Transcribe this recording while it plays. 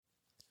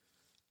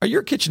Are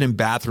your kitchen and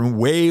bathroom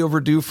way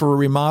overdue for a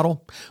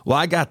remodel? Well,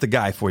 I got the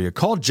guy for you.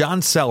 Call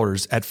John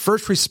Sellers at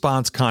First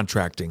Response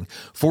Contracting,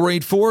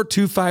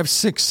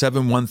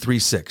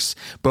 484-256-7136.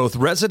 Both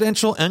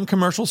residential and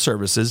commercial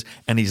services,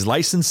 and he's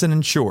licensed and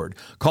insured.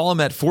 Call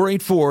him at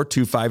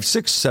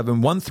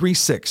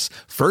 484-256-7136.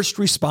 First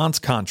Response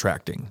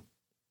Contracting.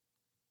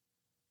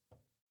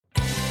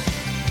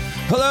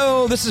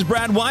 Hello, this is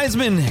Brad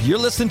Wiseman. You're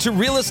listening to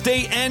Real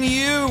Estate and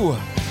You.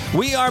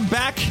 We are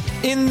back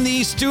in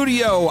the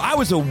studio. I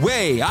was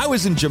away. I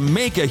was in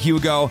Jamaica,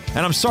 Hugo, and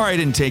I'm sorry I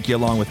didn't take you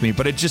along with me,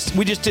 but we just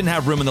didn't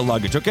have room in the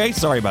luggage, okay?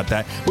 Sorry about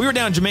that. We were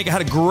down in Jamaica, had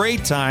a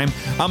great time.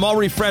 I'm all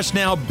refreshed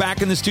now,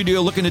 back in the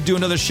studio, looking to do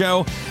another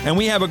show, and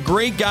we have a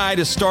great guy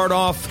to start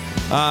off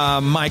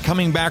my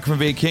coming back from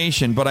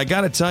vacation, but I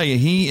got to tell you,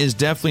 he is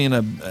definitely in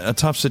a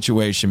tough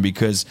situation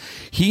because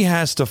he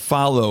has to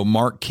follow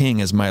Mark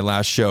King as my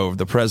last show,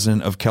 the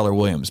president of Keller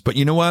Williams. But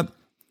you know what,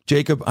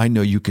 Jacob, I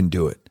know you can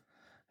do it.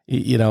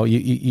 You know,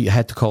 you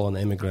had to call an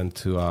immigrant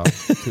to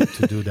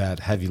do that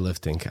heavy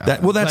lifting.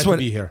 That's what.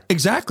 Be here.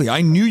 Exactly.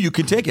 I knew you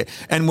could take it.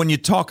 And when you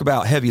talk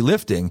about heavy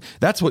lifting,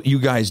 that's what you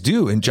guys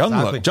do in junk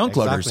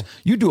luggers.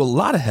 You do a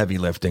lot of heavy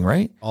lifting,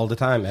 right? All the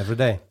time, every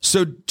day.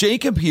 So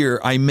Jacob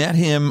here, I met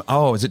him.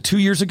 Oh, is it 2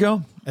 years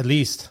ago? At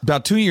least.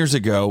 About 2 years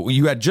ago,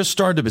 you had just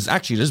started a business.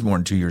 Actually, it is more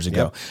than 2 years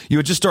ago. Yep. You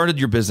had just started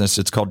your business.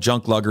 It's called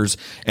Junk Luggers,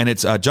 and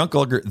it's Junk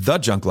Lugger. The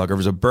Junk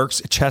Luggers of Berks,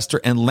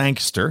 Chester, and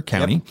Lancaster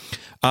County.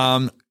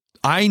 Yep.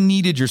 I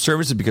needed your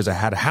services because I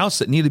had a house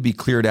that needed to be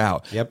cleared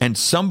out. Yep. And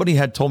somebody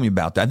had told me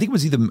about that. I think it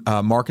was either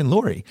Mark and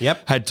Lori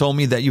had told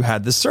me that you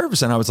had this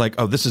service. And I was like,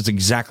 oh, this is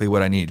exactly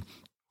what I need.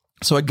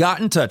 So I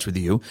got in touch with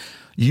you.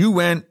 You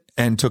went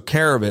and took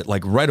care of it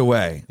like right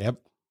away. Yep.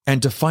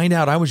 And to find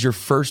out I was your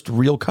first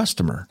real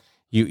customer.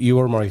 You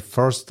were my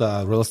first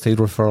real estate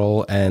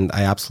referral, and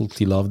I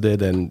absolutely loved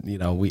it. And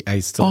I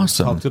still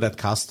talk to that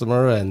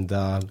customer, and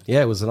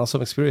it was an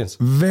awesome experience.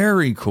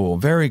 Very cool,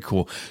 very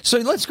cool. So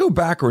let's go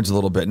backwards a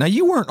little bit. Now,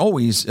 you weren't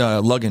always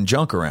lugging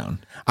junk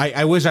around.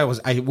 I wish I was.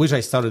 I wish I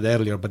started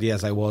earlier, but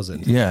yes, I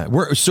wasn't. Yeah.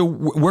 What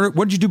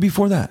did you do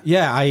before that?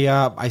 Yeah,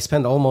 I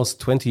spent almost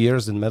 20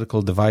 years in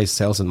medical device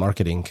sales and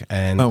marketing,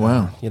 and oh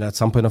wow, at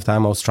some point of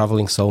time I was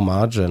traveling so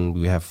much, and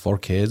we have 4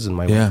 kids, and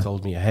my wife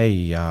told me,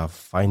 "Hey,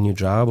 find a new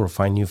job or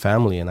find new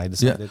family," and I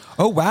decided. Yeah.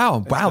 Oh wow,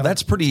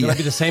 that's pretty. It's gonna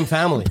be the same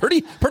family.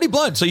 pretty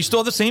blunt. So you still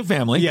have the same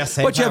family, yes,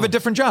 but you have a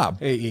different job.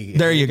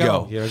 There you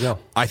go. Here you go.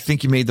 I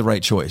think you made the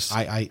right choice.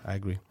 I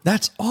agree.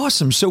 That's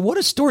awesome. So what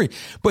a story.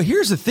 But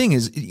here's the thing: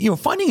 is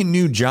finding a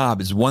new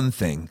job is one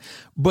thing,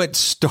 but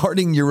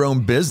starting your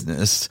own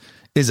business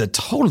is a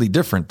totally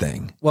different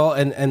thing. Well,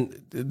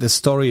 and the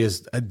story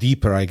is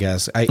deeper, I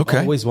guess. I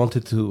always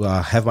wanted to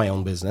have my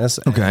own business.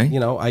 Okay.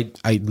 And,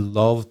 I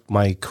loved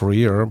my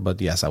career,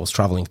 but yes, I was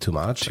traveling too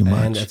much.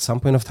 And at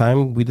some point of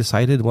time, we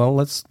decided, well,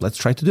 let's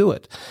try to do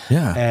it.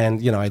 Yeah.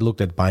 And, I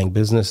looked at buying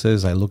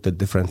businesses. I looked at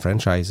different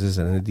franchises.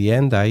 And at the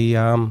end,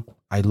 I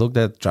looked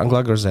at Junk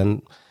Luggers,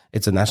 and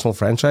it's a national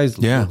franchise.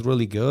 Yeah. Looked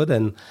really good,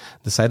 and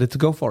decided to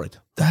go for it.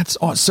 That's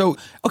awesome. So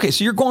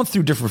you're going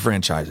through different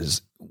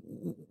franchises.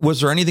 Was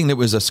there anything that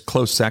was a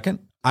close second?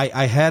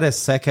 I had a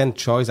second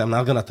choice. I'm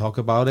not going to talk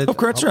about it. Of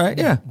course, that's right.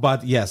 Yeah.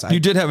 But yes, you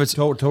did have it.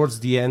 Towards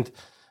the end,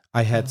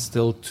 I had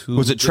still 2.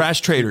 Was it Trash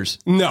Traders?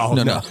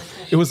 No.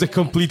 It was a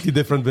completely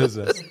different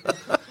business.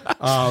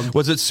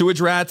 Was it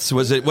Sewage Rats?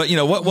 Was it what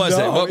was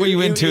it? What were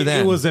you into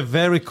then? It was a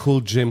very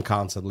cool gym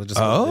concept. Let's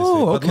just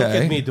okay. But look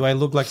at me. Do I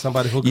look like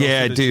somebody who goes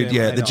to the dude. gym?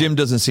 Yeah, the gym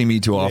doesn't see me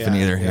too often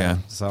either. Yeah.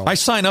 So I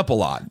sign up a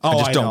lot. I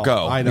just don't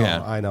go. I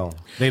know.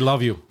 They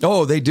love you.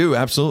 Oh, they do.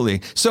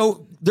 Absolutely.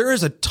 So there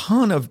is a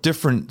ton of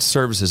different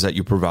services that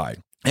you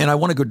provide. And I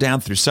want to go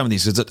down through some of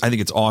these because I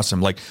think it's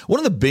awesome. Like one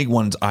of the big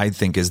ones I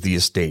think is the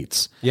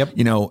estates. Yep.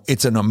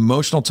 It's an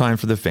emotional time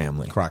for the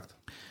family. Correct.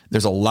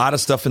 There's a lot of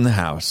stuff in the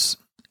house.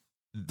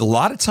 A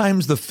lot of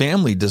times the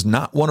family does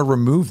not want to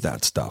remove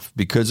that stuff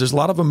because there's a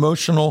lot of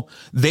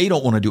they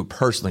don't want to do it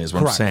personally is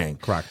what I'm saying.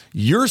 Correct.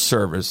 Your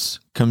service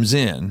comes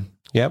in.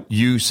 Yep.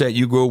 You say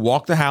you go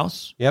walk the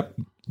house. Yep.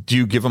 Do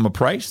you give them a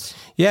price?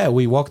 Yeah,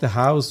 we walk the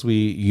house. We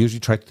usually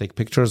try to take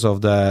pictures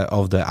of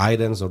the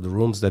items or the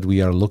rooms that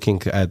we are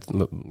looking at,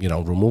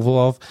 removal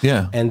of.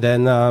 Yeah. And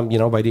then,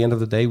 by the end of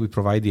the day, we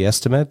provide the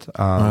estimate,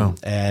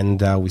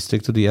 and we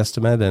stick to the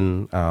estimate,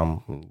 and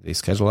they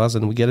schedule us,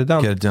 and we get it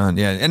done. Get it done.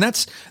 Yeah, and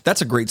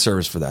that's a great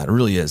service for that. It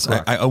really is.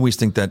 I always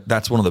think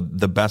that's one of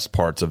the best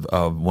parts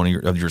of one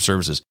of your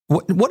services.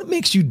 What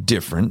makes you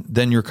different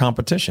than your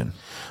competition?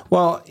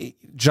 Well,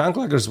 Junk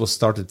Luggers was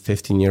started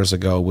 15 years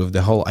ago with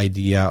the whole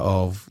idea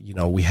of,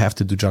 we have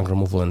to do junk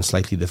removal in a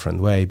slightly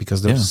different way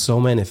because there's so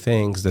many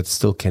things that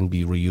still can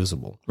be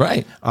reusable.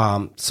 Right.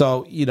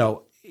 So,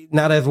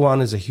 not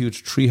everyone is a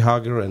huge tree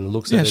hugger and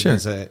looks at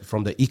it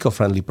from the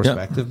eco-friendly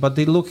perspective, but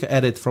they look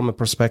at it from a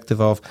perspective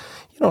of,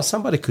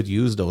 somebody could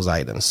use those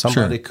items.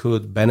 Somebody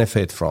could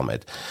benefit from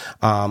it.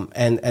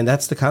 And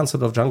that's the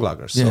concept of junk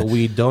loggers. So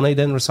we donate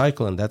and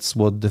recycle, and that's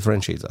what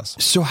differentiates us.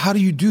 So how do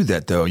you do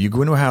that, though? You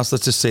go into a house,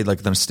 let's just say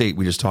like the estate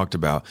we just talked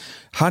about.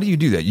 How do you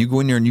do that? You go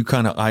in there and you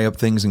kind of eye up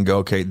things and go,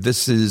 okay,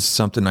 this is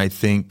something I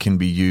think can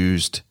be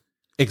used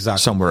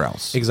somewhere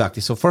else.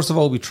 Exactly. So first of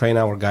all, we train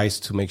our guys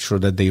to make sure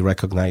that they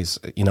recognize,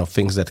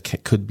 things that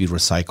could be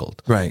recycled.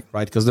 Right.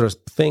 Because there's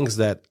things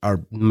that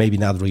are maybe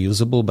not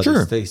reusable,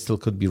 but they still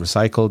could be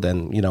recycled,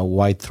 and,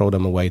 why throw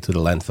them away to the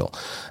landfill?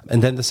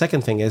 And then the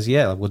second thing is,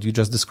 what you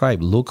just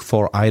described, look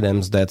for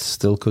items that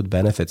still could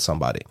benefit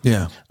somebody.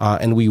 Yeah.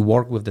 And we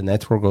work with the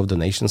network of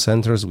donation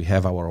centers. We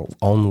have our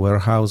own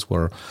warehouse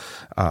where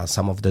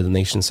some of the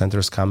donation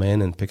centers come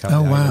in and pick up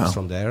the items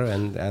from there.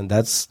 And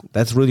that's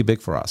really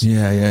big for us.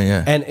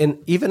 Yeah. And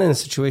even in a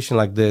situation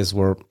like this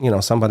where,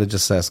 somebody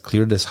just says,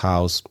 clear this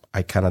house,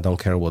 I kind of don't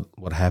care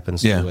what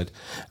happens to it.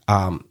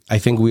 I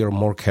think we are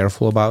more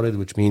careful about it,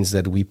 which means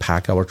that we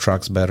pack our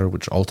trucks better,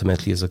 which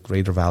ultimately is a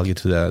greater value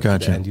to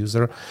the end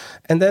user.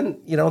 And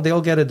then,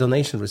 they'll get a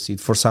donation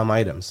receipt for some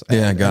items.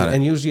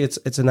 And usually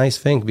it's a nice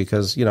thing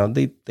because,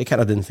 they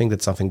kind of didn't think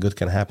that something good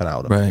can happen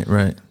out of it.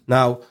 Right.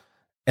 Now,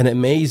 an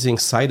amazing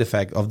side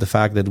effect of the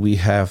fact that we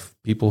have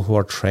people who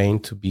are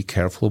trained to be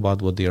careful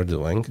about what they are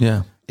doing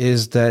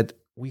is that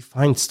we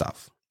find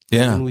stuff.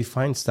 Yeah. When we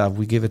find stuff,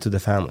 we give it to the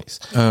families.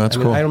 Oh, that's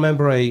cool. I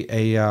remember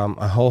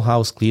a whole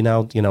house clean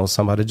out.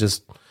 Somebody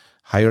just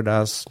hired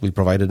us. We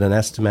provided an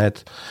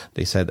estimate.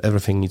 They said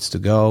everything needs to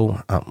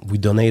go. We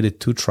donated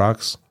 2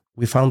 trucks.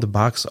 We found a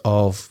box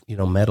of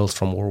medals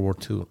from World War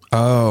II.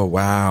 Oh,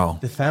 wow.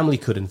 The family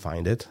couldn't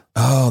find it.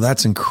 Oh,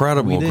 that's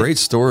incredible. Great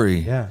story.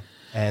 Yeah.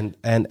 And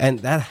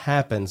that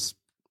happens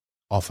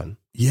often.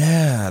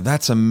 Yeah,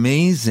 that's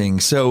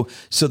amazing. So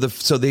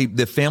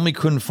the family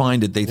couldn't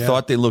find it. They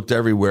thought they looked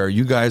everywhere.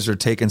 You guys are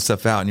taking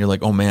stuff out, and you're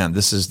like, oh man,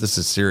 this is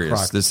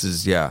serious. Correct.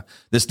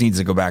 This needs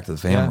to go back to the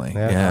family.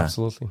 Yeah,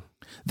 absolutely.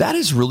 That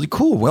is really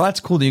cool. Well, that's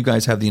cool that you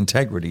guys have the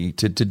integrity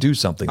to do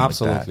something like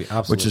that. Absolutely.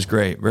 Which is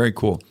great. Very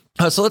cool.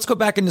 So let's go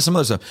back into some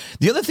other stuff.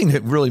 The other thing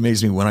that really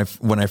amazed me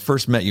when I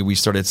first met you, we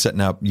started setting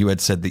up, you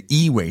had said the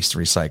e-waste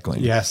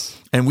recycling. Yes.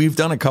 And we've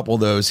done a couple of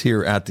those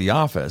here at the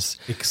office.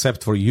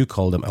 Except for you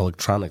call them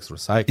electronics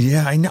recycling.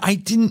 Yeah, I know. I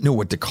didn't know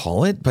what to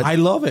call it, but I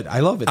love it.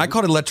 I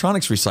called it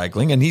electronics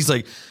recycling, and he's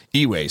like,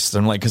 e-waste.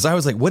 I'm like, because I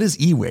was like, what is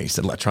e-waste?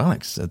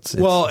 Electronics. It's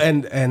well,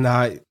 and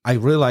I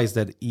realized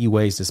that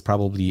e-waste is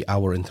probably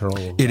our internal.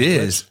 It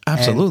is,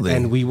 absolutely.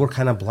 And we were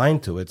kind of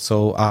blind to it.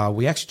 So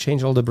we actually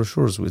changed all the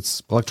brochures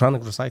with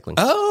electronic recycling.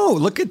 Oh,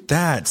 look at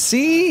that.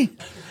 See?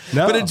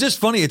 No. But it's just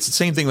funny. It's the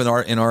same thing with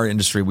in our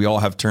industry. We all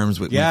have terms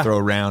we throw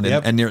around,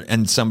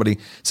 and somebody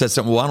says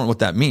something. Well, I don't know what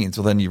that means.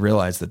 Well, then you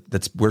realize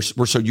that we're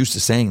so used to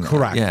saying that.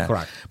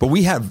 Correct. But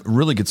we have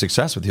really good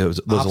success with those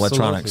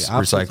electronics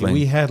recycling.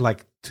 We had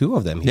like 2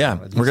 of them here. Yeah,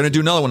 we're going to do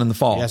another one in the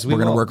fall. Yes, we're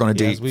going to work on a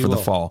date for the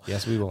fall.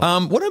 Yes, we will.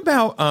 What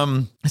about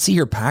I see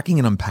you're packing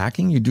and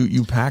unpacking.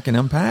 You pack and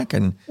unpack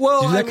and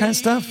do that kind of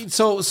stuff.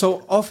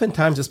 So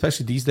oftentimes,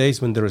 especially these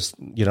days when there is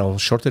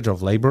shortage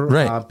of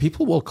labor,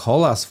 people will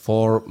call us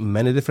for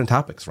many different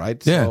topics,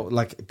 right? Yeah. So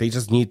like they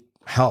just need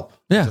help.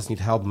 Yeah. Just need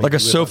help. Like a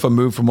sofa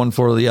moved from one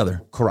floor to the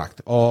other. Correct.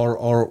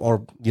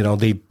 Or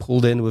they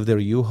pulled in with their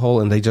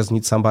U-Haul and they just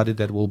need somebody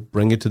that will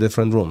bring it to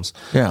different rooms.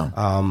 Yeah.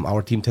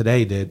 Our team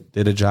today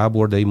did a job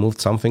where they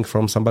moved something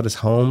from somebody's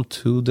home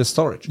to the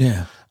storage.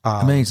 Yeah.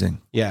 Amazing.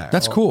 Yeah.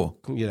 That's cool.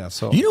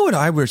 So you know what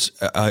I was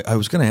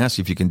going to ask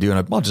you if you can do,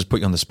 and I'll just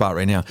put you on the spot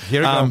right now.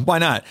 Here we go. Why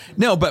not?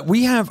 No, but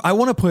I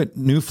want to put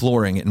new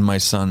flooring in my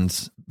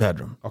son's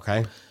bedroom.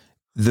 Okay.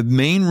 The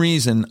main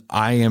reason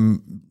I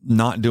am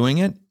not doing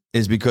it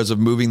is because of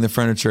moving the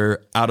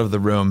furniture out of the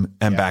room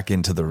and back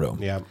into the room.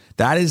 Yeah.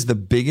 That is the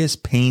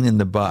biggest pain in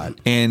the butt.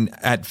 And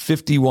at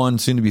 51,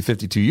 soon to be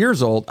 52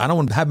 years old, I don't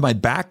want to have my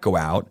back go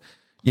out,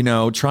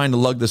 trying to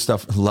lug this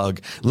stuff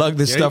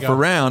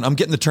around. I'm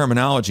getting the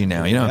terminology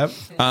now, Yep.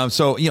 I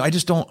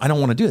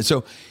don't want to do it.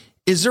 So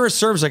is there a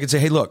service I could say,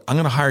 hey, look, I'm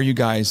going to hire you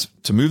guys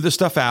to move this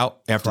stuff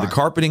out after the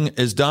carpeting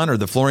is done or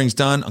the flooring's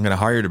done. I'm going to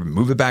hire you to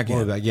move it back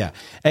in. Yeah.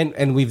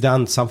 And we've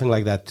done something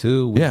like that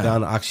too. We've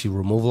done actually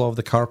removal of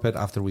the carpet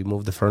after we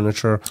move the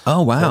furniture.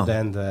 Oh, wow.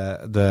 And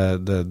then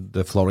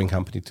the flooring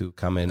company to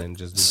come in and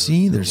just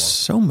there's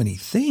so many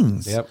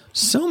things. Yep.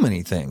 So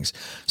many things.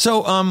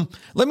 So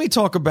let me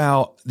talk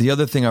about the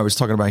other thing I was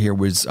talking about here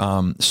was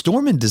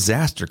storm and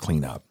disaster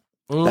cleanup.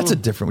 That's a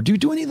different one. Do you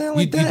do anything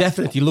like that? You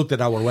definitely looked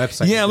at our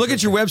website. Yeah, look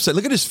at your website.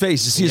 Look at his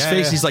face. You see his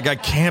face. He's like, I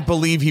can't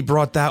believe he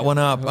brought that one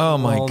up. Oh,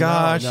 my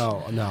gosh.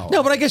 No.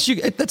 No, but I guess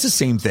that's the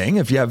same thing.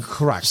 If you have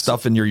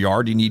stuff in your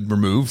yard you need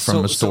removed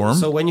from a storm.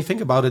 So when you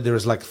think about it,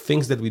 there's like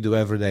things that we do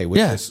every day,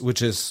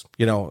 which is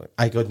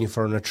I got new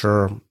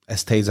furniture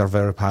estates are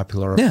very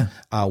popular. Yeah.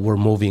 We're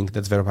moving.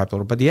 That's very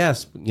popular. But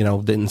yes,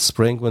 in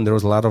spring when there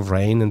was a lot of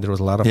rain and there was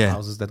a lot of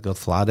houses that got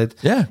flooded.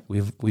 Yeah.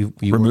 We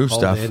removed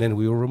stuff in and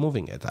we were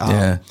removing it.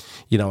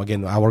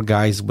 Again, our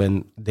guys,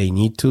 when they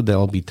need to,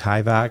 they'll be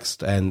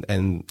Tyvexed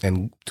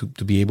and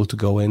to be able to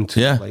go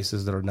into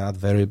places that are not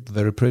very,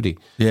 very pretty.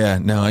 Yeah,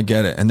 no, I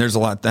get it. And there's a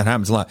lot that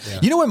happens a lot. Yeah.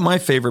 You know what my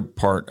favorite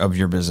part of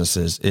your business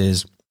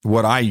is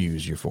what I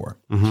use you for,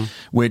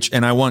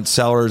 and I want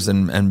sellers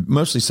and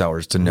mostly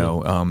sellers to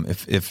know,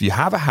 if you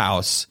have a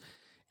house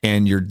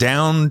and you're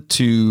down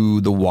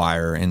to the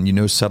wire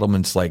and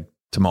settlements like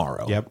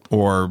tomorrow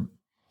or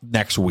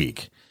next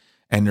week,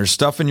 and there's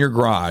stuff in your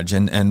garage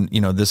and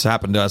this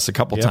happened to us a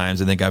couple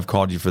times. I think I've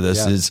called you for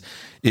this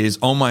is,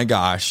 oh my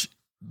gosh,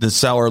 the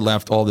seller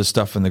left all this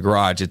stuff in the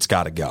garage. It's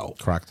got to go.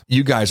 Correct.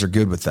 You guys are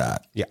good with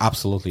that. Yeah,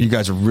 absolutely. You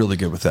guys are really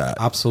good with that.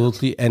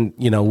 Absolutely. And,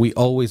 we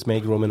always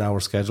make room in our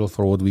schedule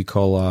for what we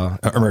call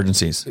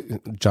emergencies.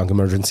 Junk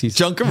emergencies.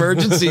 Junk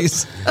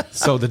emergencies.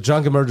 So the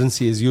junk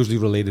emergency is usually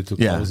related to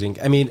closing.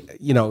 I mean,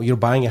 you're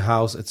buying a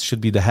house. It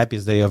should be the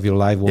happiest day of your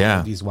life.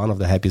 At least one of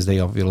the happiest day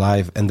of your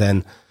life. And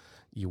then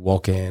you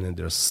walk in and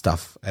there's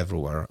stuff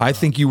everywhere. I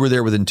think you were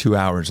there within 2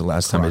 hours the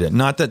last time I did.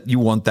 Not that you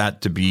want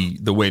that to be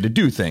the way to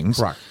do things.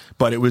 Correct.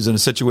 But it was in a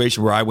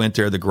situation where I went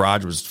there, the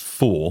garage was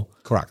full.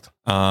 Correct.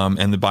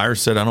 And the buyer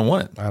said, I don't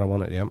want it. I don't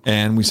want it, yeah.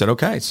 And we said,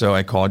 okay. So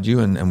I called you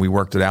and we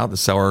worked it out. The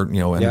seller,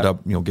 ended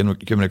up,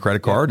 giving a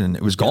credit card and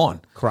it was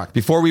gone. Correct.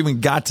 Before we even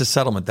got to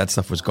settlement, that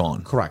stuff was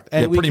gone. Correct.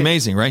 And pretty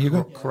amazing, right,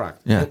 Hugo?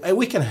 Correct. Yeah. And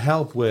we can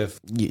help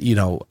with,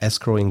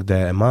 escrowing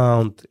the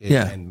amount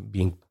and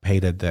being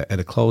paid at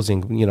the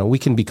closing. We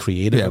can be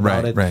creative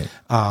about it. Right.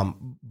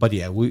 But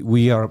yeah,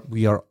 we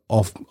are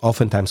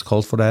oftentimes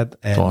called for that,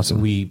 and awesome.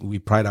 we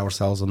pride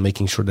ourselves on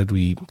making sure that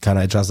we kind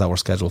of adjust our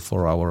schedule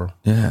for our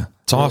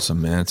it's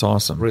awesome, man. It's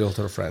awesome.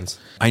 Realtor friends.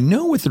 I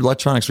know with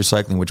electronics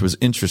recycling, which was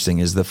interesting,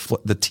 is the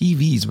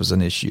TVs was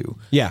an issue.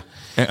 Yeah,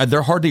 and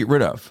they're hard to get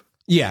rid of.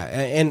 Yeah,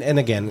 and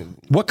again,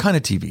 what kind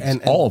of TVs?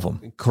 And all of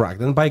them.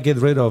 Correct. And by get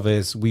rid of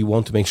is we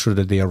want to make sure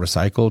that they are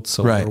recycled.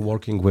 So we're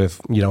working with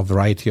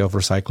variety of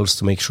recyclers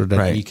to make sure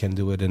that we can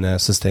do it in a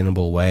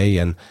sustainable way.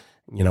 And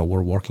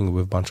we're working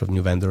with a bunch of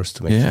new vendors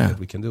to make sure that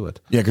we can do it.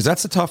 Yeah, because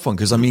that's a tough one.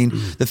 Because I mean,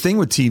 the thing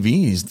with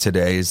TVs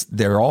today is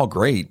they're all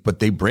great, but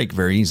they break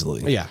very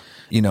easily. Yeah.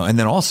 And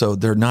then also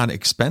they're not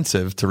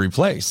expensive to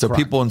replace. So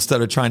people, instead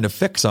of trying to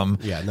fix them,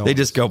 they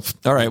just go,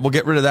 all right, we'll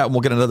get rid of that and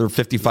we'll get another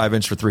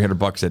 55-inch for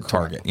 $300 at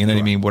Target. You know what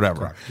I mean? Whatever.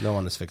 Correct. No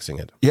one is fixing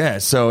it. Yeah.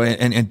 So,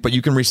 but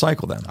you can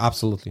recycle them.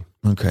 Absolutely.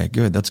 Okay,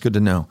 good. That's good to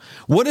know.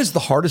 What is the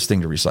hardest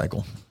thing to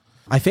recycle?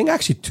 I think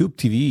actually tube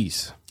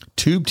TVs.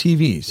 Tube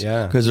TVs.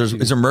 Yeah. Because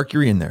is there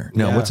mercury in there?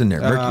 No, what's in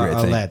there? Mercury,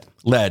 I think. Lead.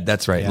 Lead,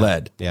 that's right. Yeah.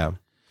 Lead. Yeah.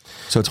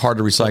 So it's hard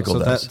to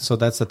recycle those. So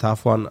that's a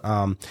tough one.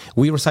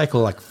 We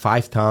recycle like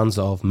 5 tons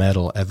of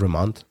metal every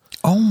month.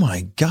 Oh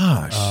my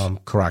gosh.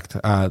 Correct.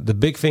 The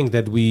big thing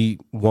that we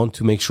want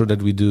to make sure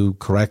that we do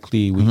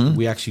correctly,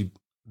 we actually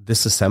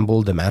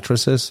disassemble the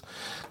mattresses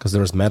because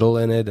there's metal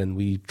in it, and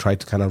we try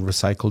to kind of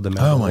recycle the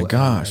metal. Oh my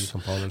gosh.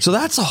 So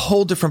that's a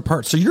whole different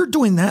part. So you're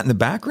doing that in the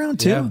background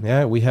too?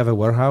 Yeah. We have a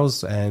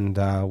warehouse and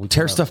we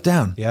tear stuff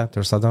down. Yeah,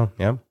 tear stuff down.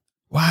 Yeah.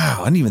 Wow.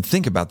 I didn't even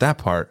think about that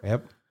part.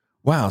 Yep.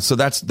 Wow. So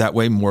that's that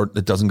way more,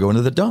 it doesn't go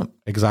into the dump.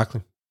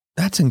 Exactly.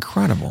 That's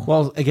incredible.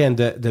 Well, again,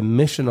 the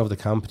mission of the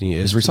company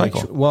is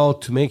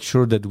recycle. To make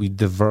sure that we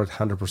divert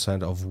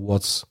 100% of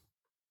what's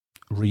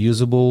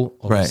reusable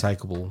or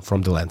recyclable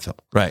from the landfill.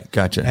 Right.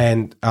 Gotcha.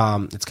 And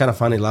it's kind of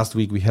funny. Last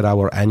week we had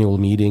our annual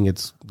meeting.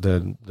 It's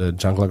the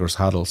Junk Luggers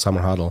huddle,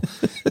 summer huddle.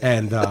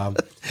 And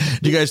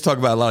you guys talk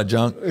about a lot of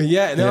junk?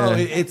 Yeah. No,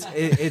 it's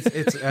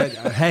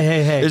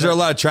hey. Is there a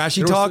lot of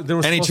trashy talk?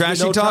 Any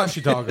trashy talk?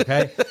 Trashy talk,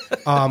 okay.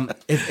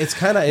 It's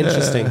kind of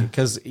interesting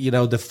because,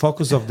 the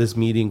focus of this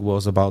meeting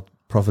was about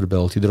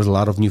profitability. There's a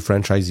lot of new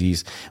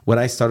franchisees. When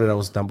I started, I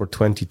was number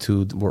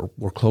 22.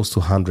 We're close to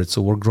 100.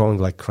 So we're growing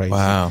like crazy.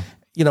 Wow.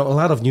 A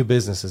lot of new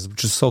businesses,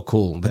 which is so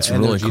cool. That's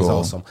really cool. Is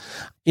awesome.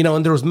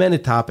 And there was many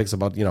topics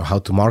about, how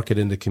to market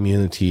in the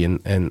community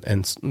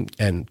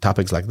and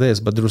topics like this.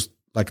 But there was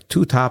like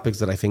 2 topics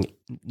that I think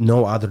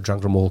no other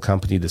junk removal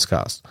company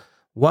discussed.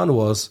 One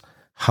was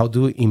how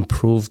do we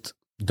improve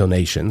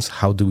donations?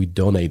 How do we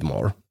donate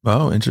more?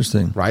 Oh,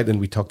 interesting. Right. And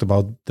we talked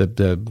about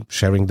the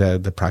sharing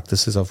the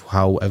practices of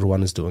how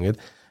everyone is doing it.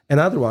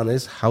 Another one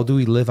is how do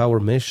we live our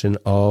mission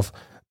of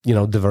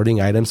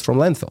diverting items from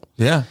landfill.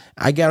 Yeah.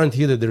 I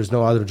guarantee that there's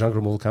no other junk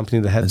removal company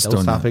that has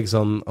those topics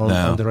on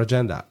their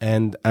agenda.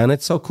 And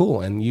it's so cool.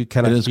 And you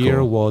kind of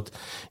hear what,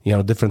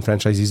 different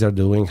franchisees are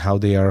doing, how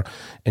they are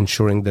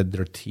ensuring that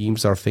their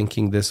teams are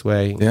thinking this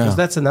way. Yeah. Because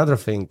that's another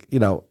thing,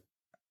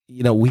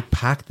 we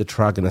pack the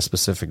truck in a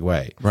specific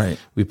way. Right.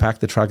 We pack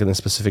the truck in a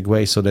specific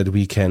way so that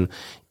we can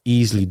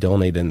easily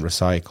donate and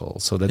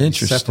recycle. So that we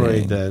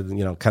separate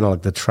the, kind of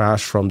like the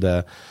trash from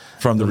the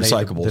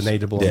recyclables.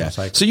 Donatable and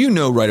recyclable.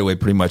 So right away,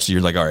 pretty much,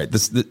 you're like, all right,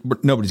 this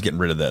nobody's getting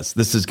rid of this.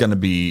 This is going to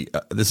be,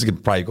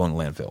 probably going to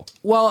landfill.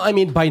 Well, I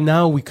mean, by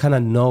now we kind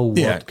of know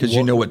because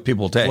you know what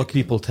people take. What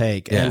people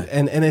take. Yeah.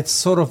 And it's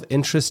sort of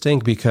interesting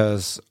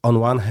because on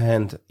one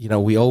hand,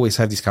 we always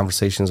have these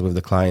conversations with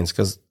the clients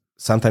because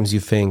sometimes you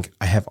think,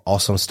 I have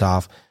awesome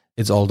stuff.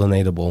 It's all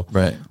donatable.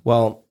 Right.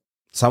 Well,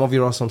 some of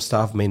your awesome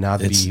stuff may not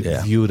be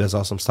viewed as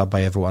awesome stuff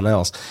by everyone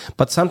else.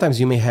 But sometimes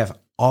you may have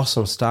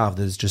awesome stuff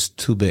that is just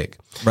too big.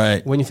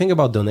 Right. When you think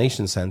about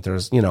donation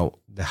centers,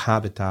 the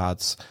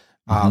habitats,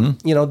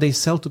 they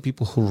sell to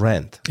people who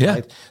rent. Yeah.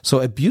 Right? So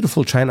a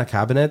beautiful china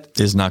cabinet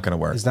is not going to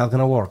work. It's not going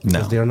to work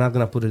because they're not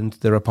going to put it into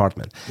their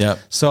apartment. Yeah.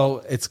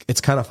 So it's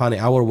kind of funny.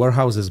 Our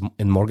warehouse is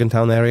in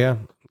Morgantown area,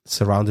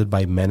 surrounded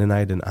by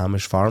Mennonite and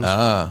Amish farms.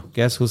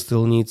 Guess who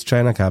still needs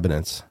china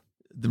cabinets?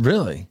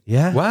 Really?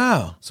 Yeah.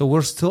 Wow. So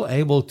we're still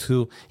able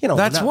to,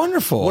 that's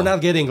wonderful. We're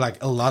not getting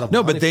like a lot of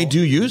no, but they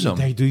do use them.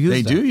 They do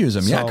use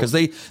them. Yeah, because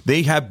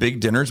they have big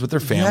dinners with their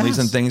families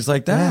and things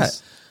like that.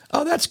 Yes.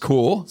 Oh, that's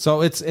cool.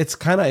 So it's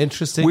kind of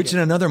interesting. Which in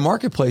another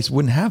marketplace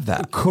wouldn't have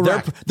that.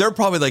 Correct. They're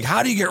probably like,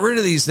 how do you get rid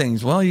of these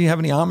things? Well, you have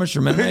any Amish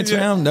or Mennonites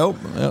around? Nope.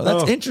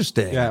 That's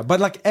interesting. Yeah, but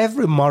like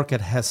every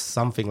market has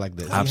something like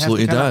this.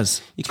 Absolutely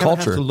does. You kind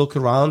of have to look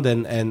around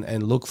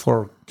and look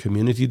for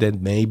community that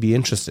may be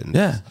interested in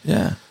this.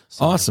 Yeah.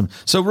 Awesome.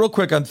 So real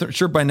quick, I'm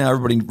sure by now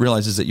everybody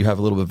realizes that you have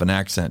a little bit of an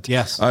accent.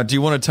 Yes. Do you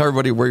want to tell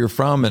everybody where you're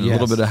from and a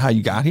little bit of how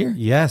you got here?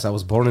 Yes. I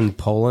was born in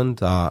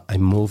Poland. I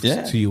moved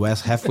to U.S.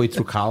 halfway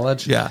through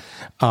college.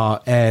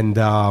 And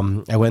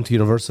I went to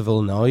University of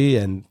Illinois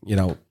and,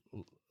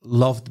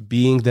 loved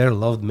being there,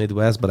 loved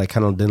Midwest, but I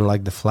kind of didn't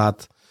like the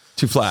flat.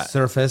 Too flat.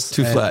 Surface.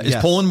 Too flat. Is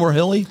Poland more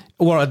hilly?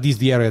 Or at least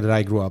the area that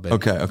I grew up in.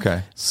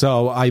 Okay.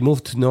 So I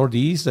moved to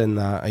Northeast and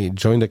I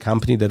joined a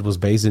company that was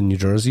based in New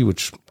Jersey,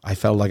 which I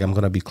felt like I'm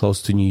going to be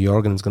close to New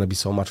York and it's going to be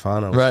so much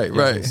fun. Right.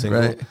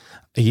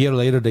 A year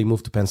later, they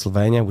moved to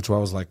Pennsylvania, which I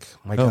was like,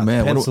 my God,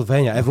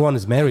 Pennsylvania, everyone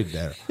is married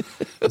there.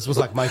 This was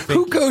like my thing.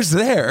 Who goes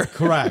there?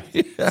 Correct.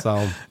 Yeah.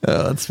 So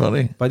that's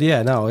funny. But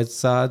yeah, no,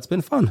 it's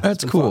been fun.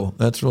 That's cool. Fun.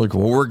 That's really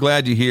cool. Well, we're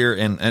glad you're here,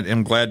 and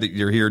I'm glad that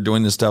you're here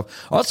doing this stuff.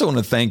 I also want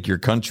to thank your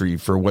country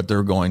for what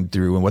they're going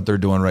through and what they're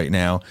doing right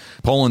now.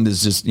 Poland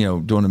is just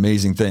doing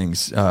amazing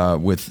things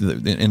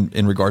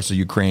in regards to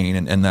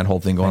Ukraine and that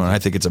whole thing going on. I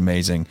think it's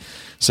amazing.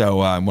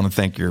 So I want to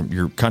thank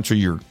your country,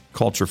 your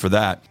culture for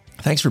that.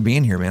 Thanks for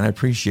being here, man. I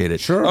appreciate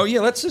it. Sure. Oh, yeah,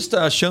 let's just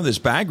show this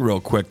bag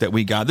real quick that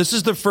we got. This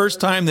is the first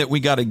time that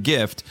we got a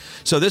gift.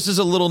 So this is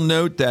a little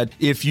note that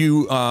if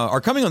you are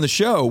coming on the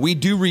show, we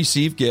do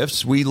receive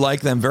gifts. We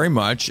like them very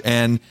much,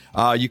 and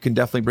you can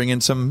definitely bring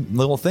in some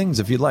little things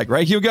if you'd like.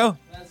 Right, Hugo?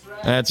 That's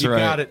right. That's right. You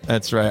got it.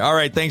 That's right. All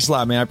right, thanks a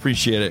lot, man. I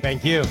appreciate it.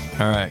 Thank you.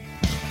 All right.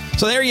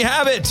 So there you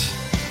have it.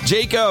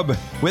 Jacob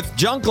with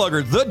Junk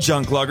Lugger, the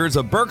Junk Luggers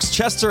of Berks,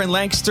 Chester, and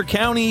Lancaster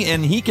County,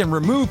 and he can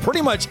remove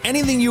pretty much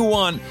anything you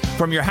want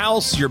from your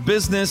house, your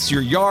business,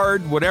 your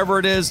yard, whatever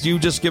it is. You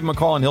just give him a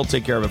call and he'll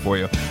take care of it for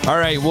you. All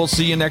right, we'll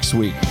see you next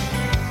week.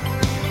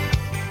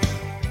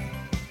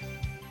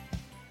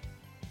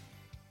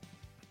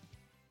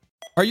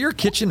 Are your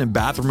kitchen and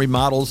bathroom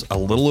remodels a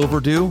little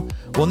overdue?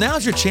 Well,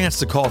 now's your chance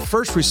to call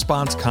First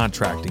Response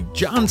Contracting.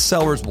 John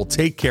Sellers will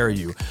take care of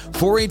you.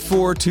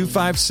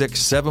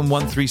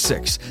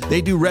 484-256-7136. They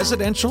do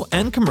residential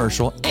and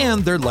commercial,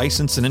 and they're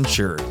licensed and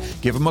insured.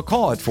 Give them a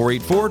call at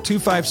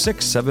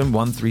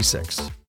 484-256-7136.